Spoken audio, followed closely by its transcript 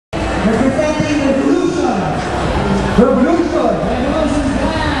Representing Revolution. Revolution.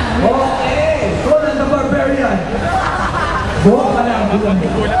 Okay. Conan the Barbarian. Buha ka lang.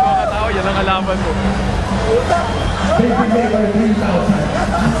 Kukulat mga katao, yan ang kalaban mo. Baby Maker 3,000.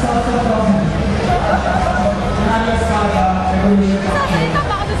 Ang sa problem. Sasalita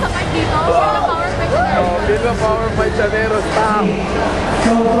ba ako sa part dito? Bilang power fight siya meron. Stop.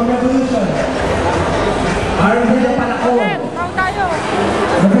 So, from Revolution. Arvila Palakon.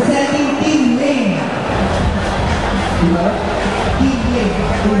 Representing Team Lane. Diba? Team Lane.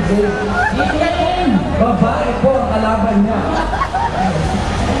 Team Lane. Babae po ang kalaban niya.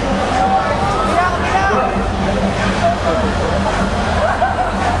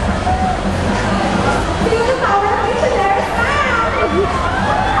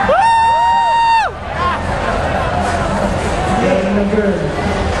 Girl.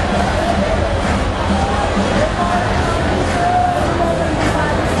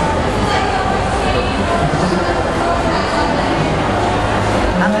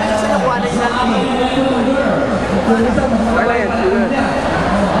 Ang isa na kuha na isa.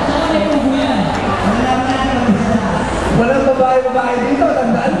 Walang babae dito,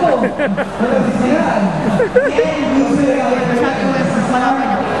 tandaan mo. Walang sisihan. You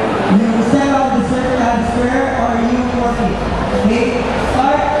step out the circle at the square or you walk it. Okay,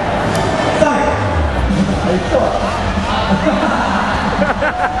 start. Start. Ito.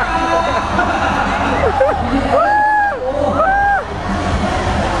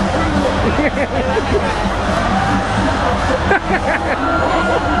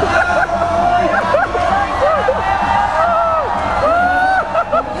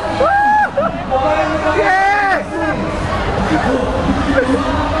 Yes!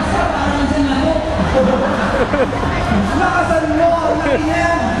 Lakasan mo! Ang laki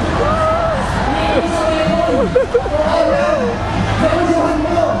yan! Oo yan! Nakusuhan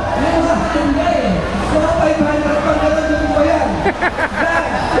mo! Nakusahan ka eh! Mga 500 pang nalang mo yan!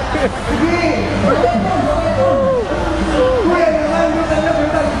 Sige! Kuya naman! Butan na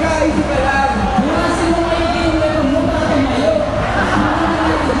butan ka! Isip ka lang!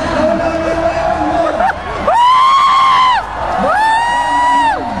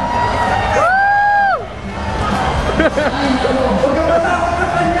 Huwag ka matakot sa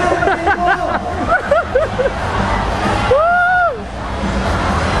kanya!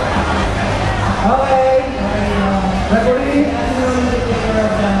 Okay! Referee!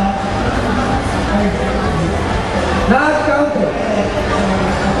 Not counted!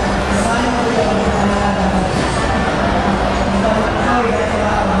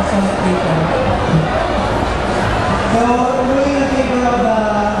 So, we're going to take care of the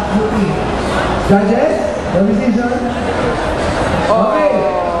grouping. Judges? The decision? Okay.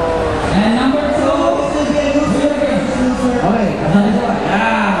 And number 2 is to be a loser versus loser. Okay.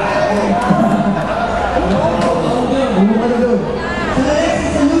 Yeah. So the next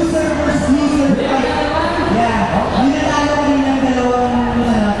is a loser versus loser fight. Yeah. Yung natalo kanina ng dalawang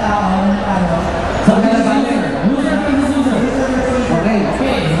tao. So loser versus loser. Okay.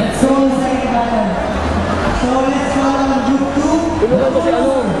 Let's go to the second battle. So let's go on group 2. Tulungan mo si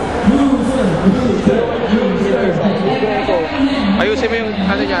ano? Ayusin mo yung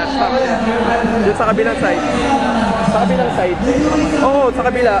ano niya, stop. Dito sa kabilang side. Sa kabilang side. Oo, sa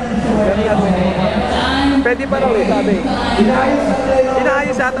kabila. Pwede pa raw eh, sabi.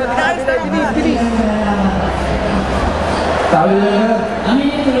 Inaayos sa atin. Inaayos na, bilis. Sabi na nga. I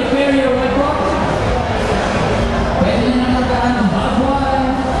mean, to repair your weapon. Pwede na magkaan ng bagway,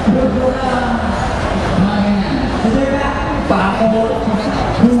 bugura, mga ganyan. So they're back. Pako.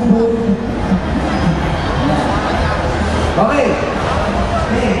 Bubog. Okay.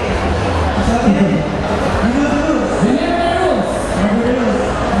 Okay. So again, remember the rules. Remember the rules.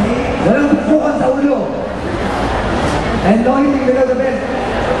 Walang pupukan sa ulo. And no hitting below the belt.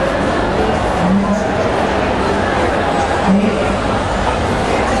 Okay.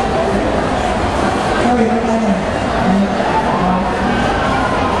 Sorry, what time?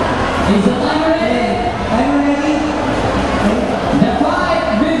 Is the timer ready? Timer ready? The fight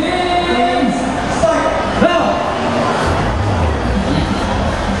begins! Start. Now.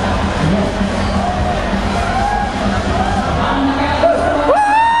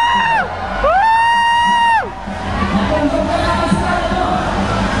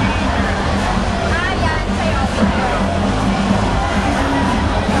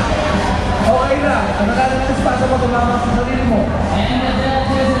 Okay na. Ang naglalagay sa espasa mo, tumama sa sarili mo. And the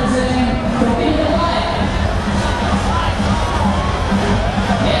judges are saying,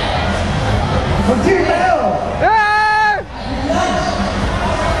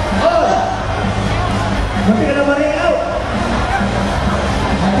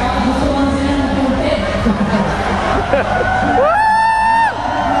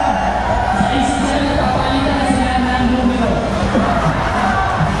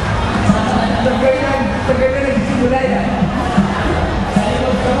 Tagay na nagsimula yan. Sa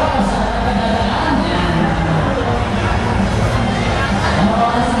likod ko ba, sa nakadadaan, yan. Ang mga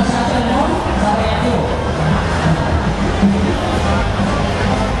oras ng shuttle mo, sabi ako.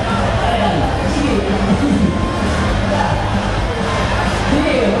 Ayan, sige.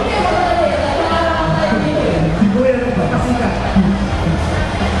 Sige, okay, madali. Nagkakaroon tayo dito. Siguro yan ang pagkasikat.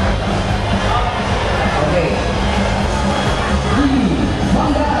 Okay. Sige,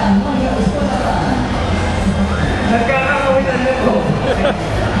 banggaan, ispatatan. Nagkakawin ang leko.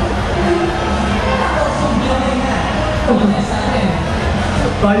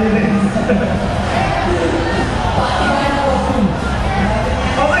 Violence.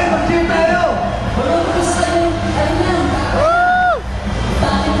 Okay, mag-gym tayo!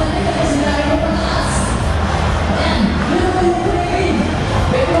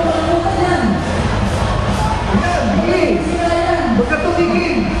 Yan, please!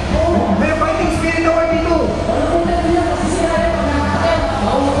 Magkatumigin! May fighting spirit award dito!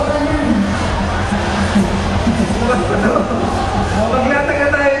 Maglatag na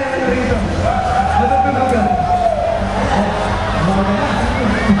tayo ng ano rito. Matutulugan.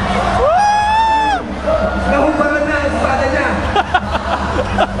 Nahubaran na ang espada niya.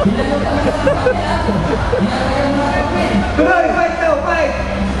 Tuloy, fight now, fight!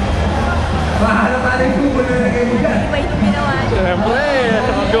 Mahanap tayo yung kubo na nagay mo dyan. Iba yung ginawa niya. Siyempre,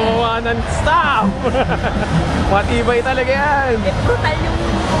 gumawa ng staff. Matibay talaga yan. Brutal yung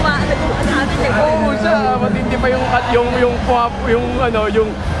nagawa namin. Oo siya, matindi pa yung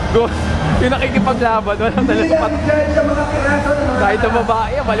nakikipaglaban. Walang Hindi talaga lang dyan sa mga kiraso ng mga... kahit ang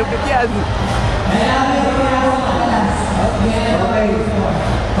babae, malupit yan. Okay.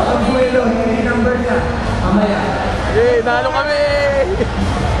 Pag-buelo, hindi number niya. Mamaya. Okay, nalo kami!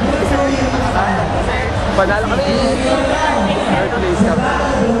 Panalo kami! Third place kami.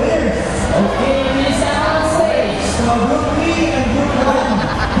 Okay, Miss on stage. Group 3 and Group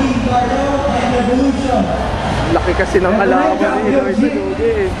 1. Team Carlo and Revolution. Laki kasi ng kalaban ni Lloyd sa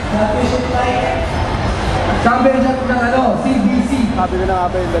Dugi. Championship fight. Championship ng ano, CBC. Sabi ko na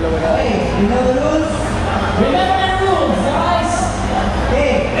nga ba yung dalawa na. Okay, you know the rules? Remember the rules, guys.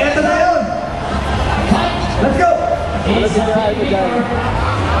 Okay, eto na yun! Let's go! Wala si Jai ko dyan.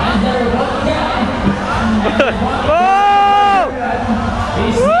 And there one guy. Oh!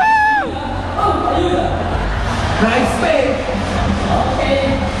 Is ayuda. Nice play!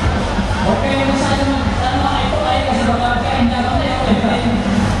 Okay. Okay, masyado ito ay kasi baka kain na kami.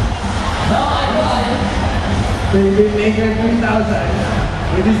 No, ay. Baby Maker 3000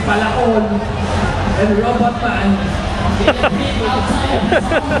 with his palakon and Robot Man. Outside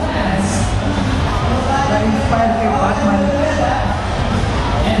of the hands. Na-inspire kay Batman.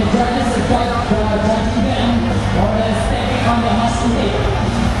 And the judges are judging them for stepping on the muscle tape.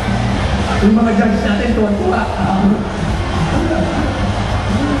 Yung mga judge natin, tuwan-tuwa.